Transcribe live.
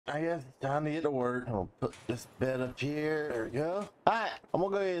I guess it's time to get to work. I'm gonna put this bed up here. There we go. All right, I'm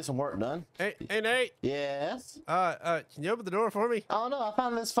gonna go get some work done. Hey, Nate. Yes? Can you open the door for me? Oh no, I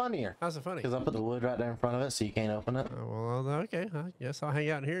found this funnier. How's it funny? Because I put the wood right there in front of it so you can't open it. Oh, well, okay. I guess I'll hang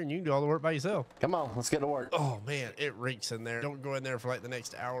out in here and you can do all the work by yourself. Come on, let's get to work. Oh, man, it reeks in there. Don't go in there for like the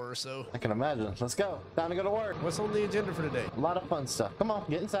next hour or so. I can imagine. Let's go. Time to go to work. What's on the agenda for today? A lot of fun stuff. Come on,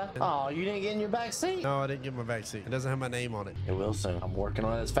 get inside. Oh, you didn't get in your back seat? No, I didn't get my back seat. It doesn't have my name on it. It will soon. I'm working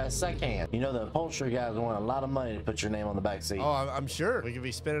on it as fast as I can. You know the upholstery guys want a lot of money to put your name on the back seat. Oh, I'm sure. We could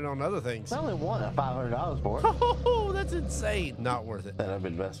be spending on other things. I only want $500 for it. Oh, that's insane. Not worth it. That'd be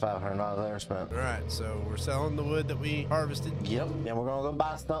the best $500 I ever spent. All right, so we're selling the wood that we harvested. Yep. Then we're gonna go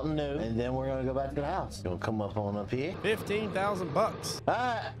buy something new, and then we're gonna go back to the house. You'll come up here. 15,000 bucks. All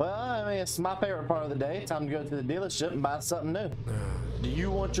right. Well, I mean, it's my favorite part of the day. Time to go to the dealership and buy something new. Do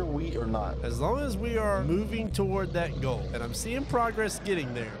you want your wheat or not? As long as we are moving toward that goal, and I'm seeing progress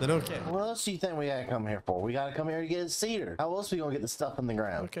getting there, then okay. What else do you think we gotta come here for? We gotta come here to get a cedar. How else we gonna get the stuff in the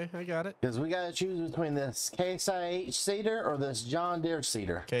ground? Okay, I got it. Because we gotta choose between this Case IH cedar or this John Deere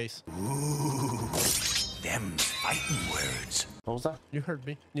cedar. Case. Ooh, them fighting words. What was that? You heard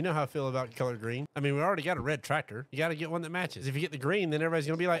me. You know how I feel about color green. I mean, we already got a red tractor. You got to get one that matches. If you get the green, then everybody's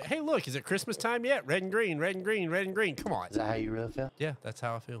going to be like, hey, look, is it Christmas time yet? Red and green, red and green, red and green. Come on. Is that how you really feel? Yeah, that's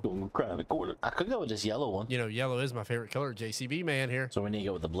how I feel. I'm crying a quarter. I could go with this yellow one. You know, yellow is my favorite color. JCB man here. So we need to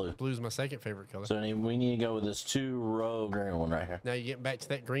go with the blue. Blue's my second favorite color. So we need to go with this 2-row green one right here. Now you're getting back to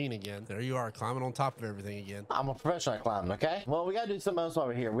that green again. There you are, climbing on top of everything again. I'm a professional at climbing, okay? Well, we got to do something else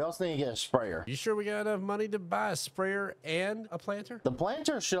over here. We also need to get a sprayer. You sure we got enough money to buy a sprayer and a planter? The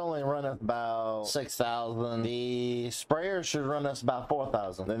planter should only run us about $6,000. The sprayer should run us about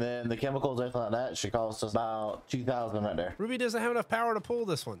 $4,000. And then the chemicals, everything like that, should cost us about $2,000 right there. Ruby doesn't have enough power to pull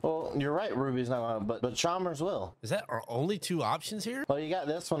this one. Well, you're right, Ruby's not gonna, but Chalmers will. Is that our only two options here? Well, you got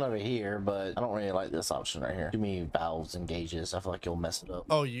this one over here, but I don't really like this option right here. Too many valves and gauges. I feel like you'll mess it up.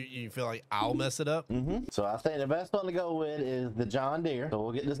 Oh, you feel like I'll mess it up? Mm-hmm. So I think the best one to go with is the John Deere. So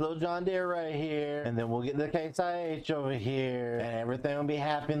we'll get this little John Deere right here, and then we'll get the Case IH over here, and everything will be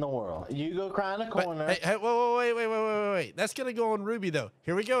happy in the world. You go cry in the corner. But, hey, whoa, wait. That's gonna go on Ruby though.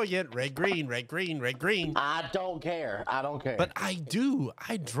 Here we go again. Red, green, red, green, red, green. I don't care. I don't care. But I do.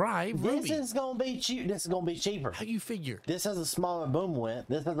 I drive Ruby. This is gonna be cheap. This is gonna be cheaper. How you figure? This has a smaller boom width.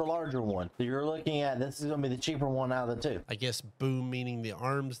 This has a larger one. So you're looking at this is gonna be the cheaper one out of the two. I guess boom meaning the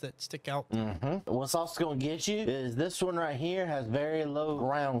arms that stick out. Mm-hmm. What's also gonna get you is this one right here has very low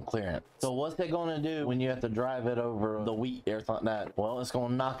ground clearance. So what's it gonna do when you have to drive it over the wheat, everything like that? Well, it's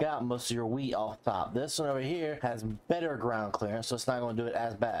gonna knock out most of your wheat off top. This one over here has better ground clearance, so it's not gonna do it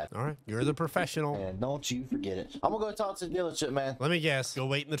as bad. All right, you're the professional. And don't you forget it. I'm gonna go talk to the dealership, man. Let me guess. Go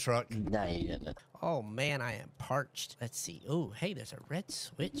wait in the truck. Nah, you didn't. Oh man, I am parched. Let's see. Oh, hey, there's a red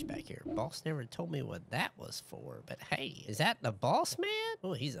switch back here. Boss never told me what that was for. But hey, is that the boss man?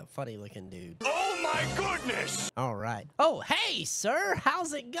 Oh, he's a funny looking dude. Oh my goodness! All right. Oh, hey, sir.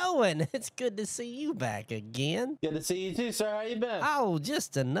 How's it going? It's good to see you back again. Good to see you too, sir. How you been? Oh,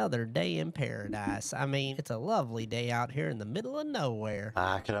 just another day in paradise. I mean, it's a lovely day out here in the middle of nowhere.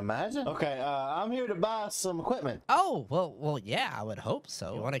 I can imagine. Okay, I'm here to buy some equipment. Oh, well, yeah, I would hope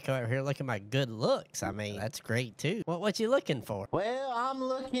so. You want to come over here and look at my good looks? I mean, that's great too. What you looking for? Well, I'm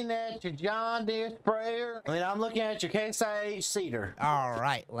looking at your John Deere sprayer. I mean, I'm looking at your Case IH cedar. All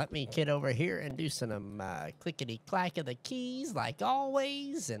right, let me get over here and do some clickety-clack of the keys like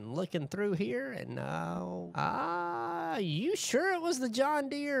always, and looking through here, and you sure it was the John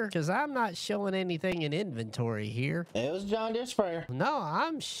Deere? Because I'm not showing anything in inventory here. It was John Deere sprayer. No,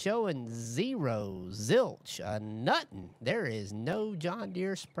 I'm showing zero, zilch, nothing. There is no John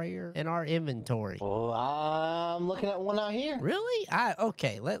Deere sprayer in our inventory. Well, I'm looking at one out here. Really?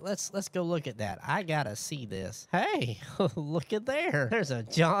 Okay, let's go look at that. I gotta see this. Hey, look at there. There's a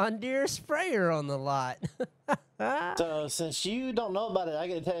John Deere sprayer on the lot. So since you don't know about it, I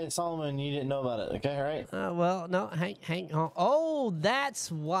gotta tell you, Solomon, you didn't know about it. Okay, right? Well, no, hang on. Oh,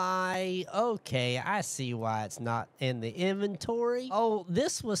 that's why. Okay, I see why it's not in the inventory. Oh,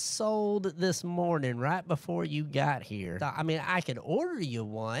 this was sold this morning right before you got here. So, I mean, I could order you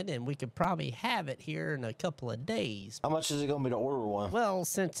one, and we could probably have it here in a couple of days. How much is it gonna be to order one? Well,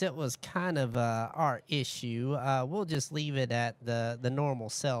 since it was kind of our issue, we'll just leave it at the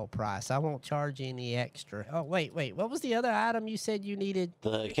normal sell price. I won't charge any extra. Oh, wait. Wait. What was the other item you said you needed?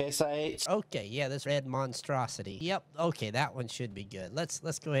 The case I ate. Okay, yeah, this red monstrosity. Yep. Okay, that one should be good. Let's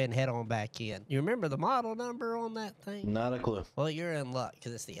go ahead and head on back in. You remember the model number on that thing? Not a clue. Well, you're in luck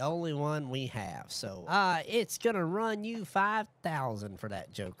because it's the only one we have. So, it's gonna run you 5,000 for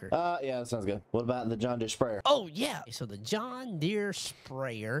that Joker. Yeah, that sounds good. What about the John Deere sprayer? Oh yeah. So the John Deere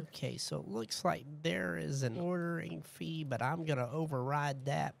sprayer. Okay, so it looks like there is an ordering fee, but I'm gonna override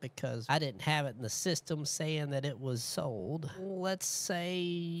that because I didn't have it in the system saying that it was sold. Let's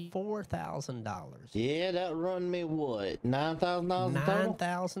say $4,000. Yeah, that run me what? $9,000 total?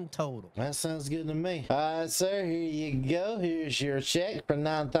 9,000 total. That sounds good to me. All right, sir. Here you go. Here's your check for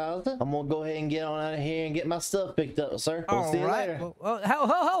 $9,000. I'm gonna go ahead and get on out of here and get my stuff picked up, sir. We'll see you later.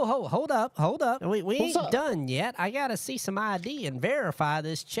 Well, hold up. We What's ain't up? done yet. I gotta see some ID and verify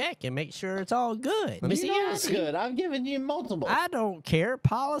this check and make sure it's all good. Let me see You know your it's ID. good. I've given you multiple. I don't care.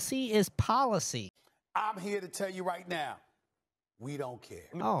 Policy is policy. I'm here to tell you right now, we don't care.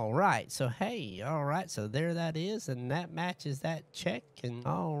 All right. So, hey, all right. So there that is. And that matches that check. And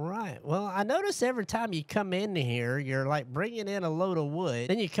all right. Well, I notice every time you come in here, you're like bringing in a load of wood.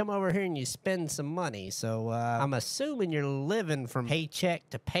 Then you come over here and you spend some money. So I'm assuming you're living from paycheck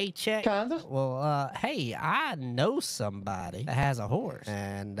to paycheck. Kinda. Well, hey, I know somebody that has a horse.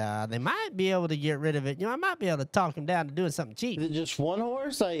 And they might be able to get rid of it. You know, I might be able to talk him down to doing something cheap. Is it just one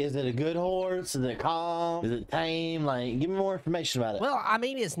horse? Like, is it a good horse? Is it calm? Is it tame? Like, give me more information about it. Well, I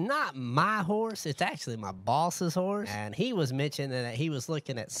mean, it's not my horse. It's actually my boss's horse. And he was mentioning that he was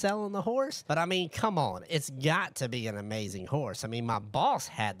looking at selling the horse. But I mean, come on. It's got to be an amazing horse. I mean, my boss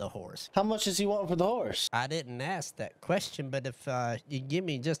had the horse. How much does he want for the horse? I didn't ask that question, but if you give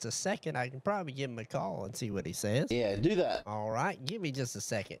me just a second, I can probably give him a call and see what he says. Yeah, do that. All right, give me just a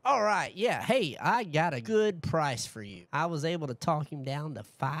second. All right, yeah, hey, I got a good price for you. I was able to talk him down to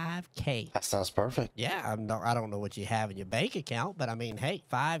 $5K. That sounds perfect. Yeah, I don't know what you have in your bank account, but I mean, hey,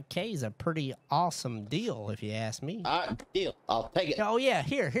 $5K is a pretty awesome deal if you ask me. All right, deal. I'll take it. Oh yeah,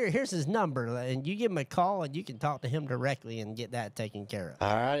 here's his number, and you give him a call, and you can talk to him directly and get that taken care of.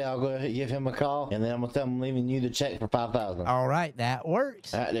 All right, I'll go ahead and give him a call, and then I'm gonna tell him I'm leaving you the check for $5,000. All right, that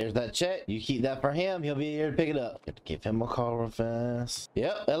works. All right, there's that check. You keep that for him. He'll be here to pick it up. Got to give him a call real fast.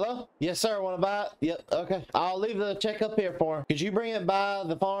 Yep. Hello? Yes, sir. Want to buy it? Yep. Okay. I'll leave the check up here for him. Could you bring it by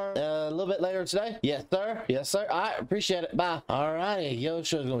the farm a little bit later today? Yes, sir. Yes, sir. All right. Appreciate it. Bye. All righty.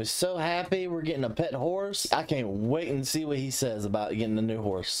 Yosho's gonna be so happy we're getting a pet horse. I can't wait and see what he says about getting a new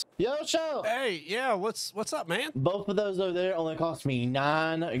horse. Yosho! Hey, yeah, what's up, man? Both of those over there only cost me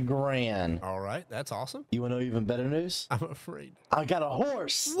 $9 grand. All right, that's awesome. You want to know even better news? I'm afraid. I got a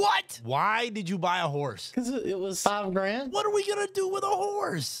horse. What? Why did you buy a horse? Because it was $5 grand. What are we gonna do with a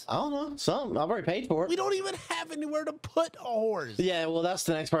horse? I don't know. Something. I've already paid for it. We don't even have anywhere to put a horse. Yeah, well, that's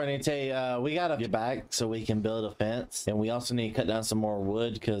the next part I need to tell you. We gotta get back so we can build a fence, and we also need to cut down some more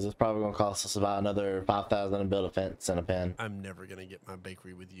wood because it's probably gonna cost us about another $5,000 to build a fence and a pen. I'm never gonna get my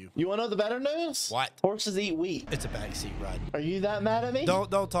bakery with you. You wanna know the better news? What? Horses eat wheat. It's a backseat ride. Are you that mad at me? Don't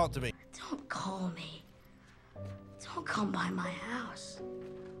talk to me. Don't call me. Don't come by my house.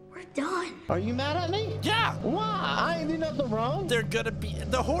 We're done. Are you mad at me? Yeah. Why? I ain't do nothing wrong.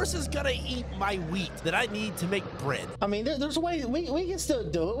 The horse is gonna eat my wheat that I need to make bread. I mean, there's a way we can still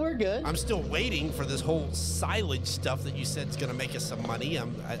do it. We're good. I'm still waiting for this whole silage stuff that you said is gonna make us some money.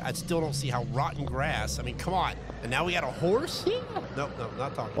 I still don't see how rotten grass. I mean, come on. And now we got a horse? Yeah. No,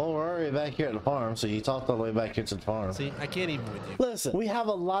 not talking. Well, we're already back here at the farm, so you talked all the way back here to the farm. See, I can't even with you. Listen, we have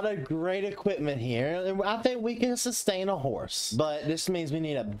a lot of great equipment here, and I think we can sustain a horse. But this means we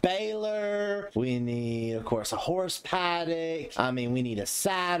need a baler, we need, of course, a horse paddock. I mean, we need a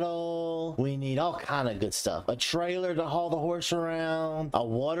saddle, we need all kind of good stuff. A trailer to haul the horse around, a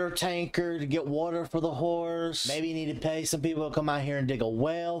water tanker to get water for the horse. Maybe you need to pay some people to come out here and dig a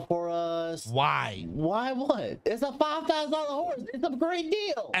well for us. Why? Why what? It's a $5,000 horse. It's a great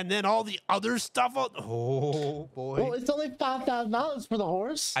deal. And then all the other stuff. Oh, boy. Well, it's only $5,000 for the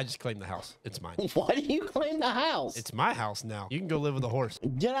horse. I just claimed the house. It's mine. Why do you claim the house? It's my house now. You can go live with the horse.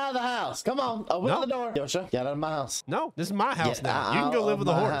 Get out of the house. Come on. Open No. the door. Yosha, get out of my house. No, this is my house Get now. You can out go live of with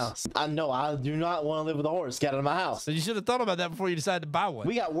the my horse. house. I know. I do not want to live with a horse. Get out of my house. So you should have thought about that before you decided to buy one.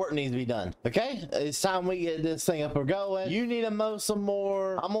 We got work needs to be done. Okay? It's time we get this thing up and going. You need to mow some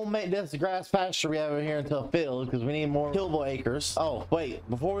more. I'm going to make this grass pasture we have over here into a field because we need more tillable acres. Oh, wait.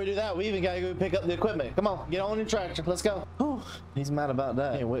 Before we do that, we even got to go pick up the equipment. Come on. Get on your tractor. Let's go. Whew. He's mad about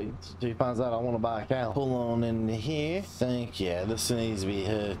that. Hey, wait till he finds out I want to buy a cow. Pull on in here. Yeah, this needs to be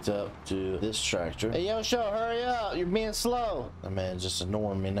hooked up to this tractor. Hey, yo, show, hurry up. You're being slow. That man's just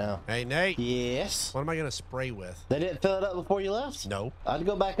ignoring me now. Hey, Nate. Yes. What am I going to spray with? They didn't fill it up before you left? No. I'd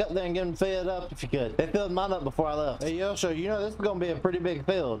go back up there and get them filled up if you could. They filled mine up before I left. Hey, yo, show, you know this is going to be a pretty big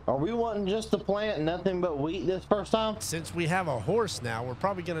field. Are we wanting just to plant nothing but wheat this first time? Since we have a horse now, we're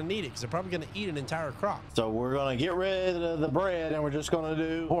probably going to need it because they're probably going to eat an entire crop. So we're going to get rid of the bread and we're just going to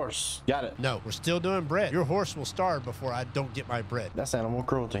do horse. Got it. No, we're still doing bread. Your horse will starve before I don't get my bread. That's animal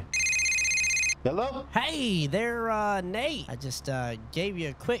cruelty. Hello? Hey there, Nate. I just gave you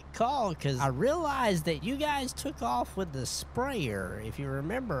a quick call because I realized that you guys took off with the sprayer. If you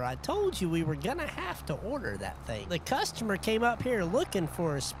remember, I told you we were gonna have to order that thing. The customer came up here looking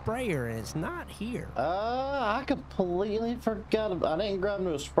for a sprayer and it's not here. I completely forgot. I didn't grab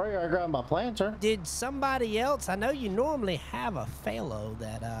no sprayer. I grabbed my planter. Did somebody else? I know you normally have a fellow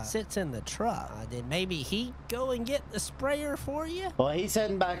that sits in the truck. Did maybe he go and get the sprayer for you? Well, he's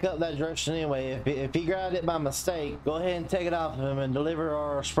heading back up that direction anyway. If he grabbed it by mistake, go ahead and take it off of him and deliver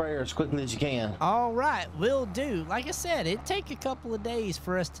our sprayer as quickly as you can. All right, will do. Like I said, it'd take a couple of days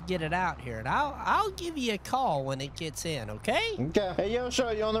for us to get it out here, and I'll give you a call when it gets in, okay? Okay. Hey, yo,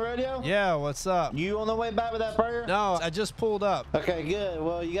 show, you on the radio? Yeah, what's up? You on the way back with that sprayer? No, I just pulled up. Okay, good.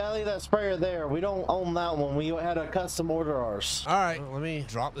 Well, you gotta leave that sprayer there. We don't own that one. We had to custom order ours. All right, well, let me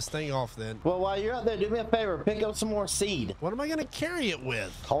drop this thing off then. Well, while you're out there, do me a favor. Pick up some more seed. What am I going to carry it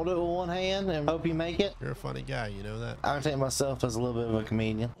with? Hold it with one hand and hope you make it. You're a funny guy, you know that? I take myself as a little bit of a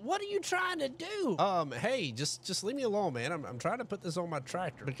comedian. What are you trying to do? Hey, just leave me alone, man. I'm trying to put this on my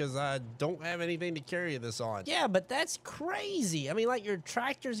tractor because I don't have anything to carry this on. Yeah, but that's crazy. I mean, like, your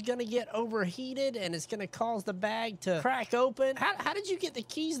tractor's gonna get overheated and it's gonna cause the bag to crack open. How did you get the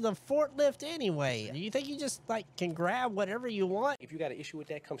keys to the forklift anyway? Do you think you just, like, can grab whatever you want? If you got an issue with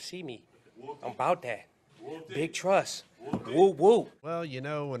that, come see me. I'm about that. Big trust. Woo woo. Well, you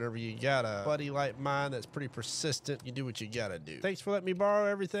know, whenever you got a buddy like mine that's pretty persistent, you do what you gotta do. Thanks for letting me borrow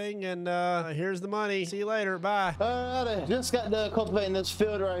everything, and here's the money. See you later. Bye. Alrighty, just got done cultivating this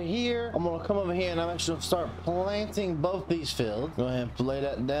field right here. I'm gonna come over here and I'm actually gonna start planting both these fields. Go ahead and lay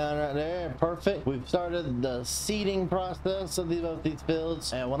that down right there. Perfect. We've started the seeding process of both these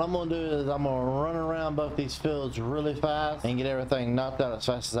fields, and what I'm gonna do is I'm gonna run around both these fields really fast and get everything knocked out as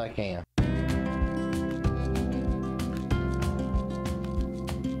fast as I can.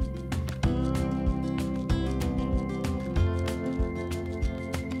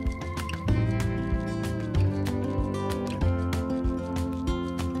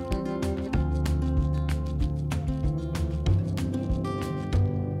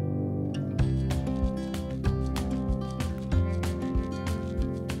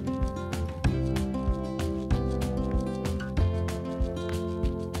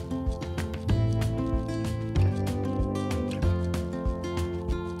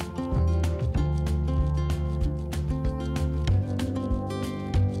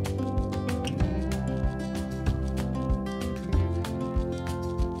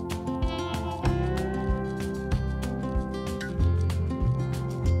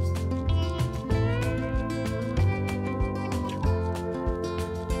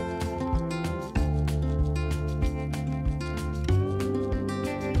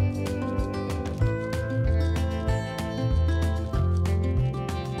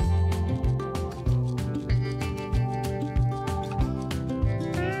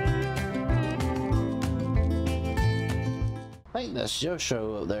 I think that's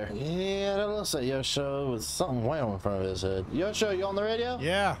Yosho up there. Yeah, that looks like Yosho with something white on front of his head. Yosho, you on the radio?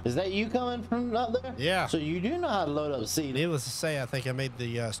 Yeah. Is that you coming from up there? Yeah. So you do know how to load up seed. Needless to say, I think I made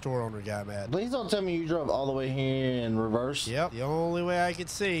the store owner guy mad. Please don't tell me you drove all the way here in reverse. Yep, the only way I could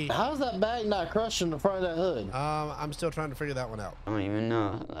see. How's that bag not crushed in the front of that hood? I'm still trying to figure that one out. I don't even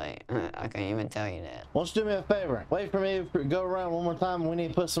know. Like, I can't even tell you that. Why don't you do me a favor? Wait for me to go around one more time and we need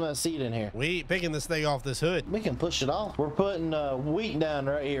to put some of that seed in here. We ain't picking this thing off this hood. We can push it off. We're putting wheat down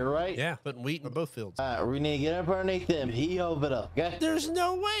right here, right? Yeah, putting wheat in both fields. All right, we need to get up underneath them. Heave it up, okay? There's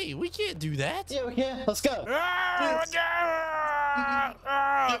no way. We can't do that. Yeah, we can. Let's go.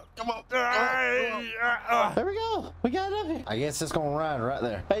 Come on. There we go. We got it up here. I guess it's gonna ride right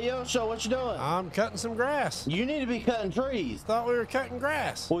there. Hey, Yosho, what you doing? I'm cutting some grass. You need to be cutting trees. Thought we were cutting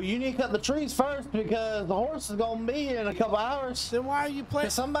grass. Well, you need to cut the trees first because the horse is gonna be here in a couple hours. Then why are you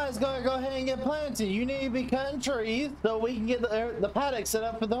planting? Somebody's gonna go ahead and get planted. You need to be cutting trees so we can get the paddock set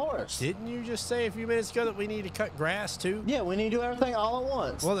up for the horse. Didn't you just say a few minutes ago that we need to cut grass too? Yeah, we need to do everything all at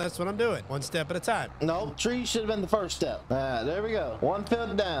once. Well, that's what I'm doing. One step at a time. No, trees should have been the first step. There we go. One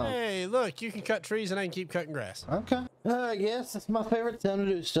field down. Hey, look, you can cut trees and I can keep cutting grass. Okay. I guess that's my favorite time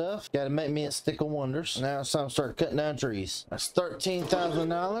to do stuff. Gotta make me a stick of wonders. Now it's time to start cutting down trees. That's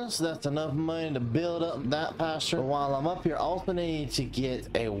 $13,000. That's enough money to build up that pasture. But while I'm up here, I also need to get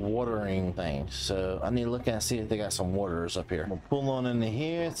a watering thing. So I need to look and see if they got some waterers up here. We'll pull on into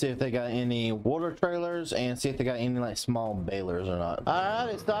here, see if they got any water trailers, and see if they got any like small balers or not.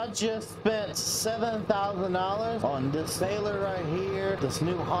 Alright, so I just spent $7,000 on this baler right here. This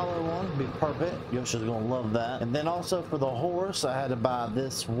new hollow one would be perfect. Yosha's gonna love that. And then also for the horse, I had to buy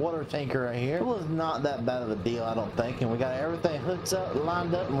this water tanker right here. It was not that bad of a deal, I don't think. And we got everything hooked up,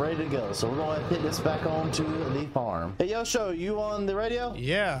 lined up, and ready to go. So we're going to take this back on to the farm. Hey, Yosho, you on the radio?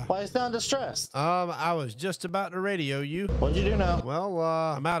 Yeah. Why you sound distressed? I was just about to radio you. What'd you do now? Well,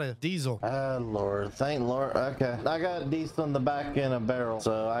 I'm out of diesel. Oh, Lord. Thank Lord. Okay. I got diesel in the back in a barrel,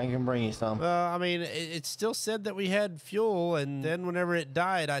 so I can bring you some. I mean, it still said that we had fuel, and then whenever it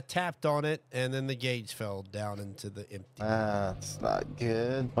died, I tapped on it, and then the gauge fell down into the empty. That's not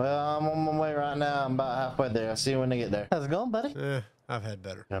good. Well, I'm on my way right now. I'm about halfway there. I'll see you when they get there. How's it going, buddy? I've had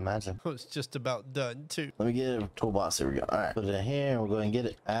better. Can imagine. I was just about done, too. Let me get a toolbox. Here we go. All right. Put it in here, and we'll go and get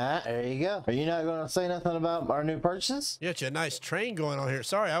it. All right. There you go. Are you not going to say nothing about our new purchases? You got you a nice train going on here.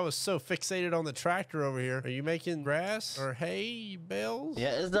 Sorry, I was so fixated on the tractor over here. Are you making grass or hay bales?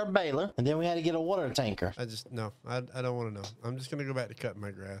 Yeah, it's our baler. And then we had to get a water tanker. No, I don't want to know. I'm just going to go back to cutting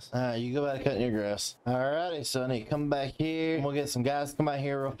my grass. All right, you go back cutting your grass. All righty, so I need to come back here. And we'll get some guys to come out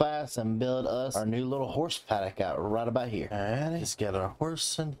here real fast and build us our new little horse paddock out right about here. All righty, just got our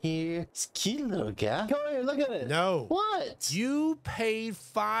horse in here. It's a cute little guy. Come here, look at it. No. What? You paid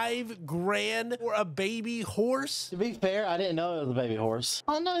 $5 grand for a baby horse? To be fair, I didn't know it was a baby horse.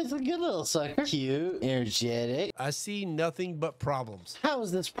 Oh no, he's a good little sucker. Cute, energetic. I see nothing but problems. How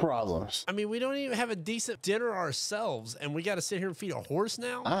is this problems? I mean, we don't even have a decent dinner ourselves, and we got to sit here and feed a horse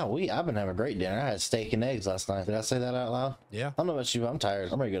now? I've been having a great dinner. I had steak and eggs last night. Did I say that out loud? Yeah. I don't know about you, but I'm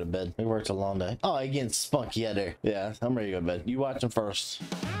tired. I'm ready to go to bed. We worked a long day. Oh, again, spunky out there. Yeah, I'm ready to go to bed. You watch them first.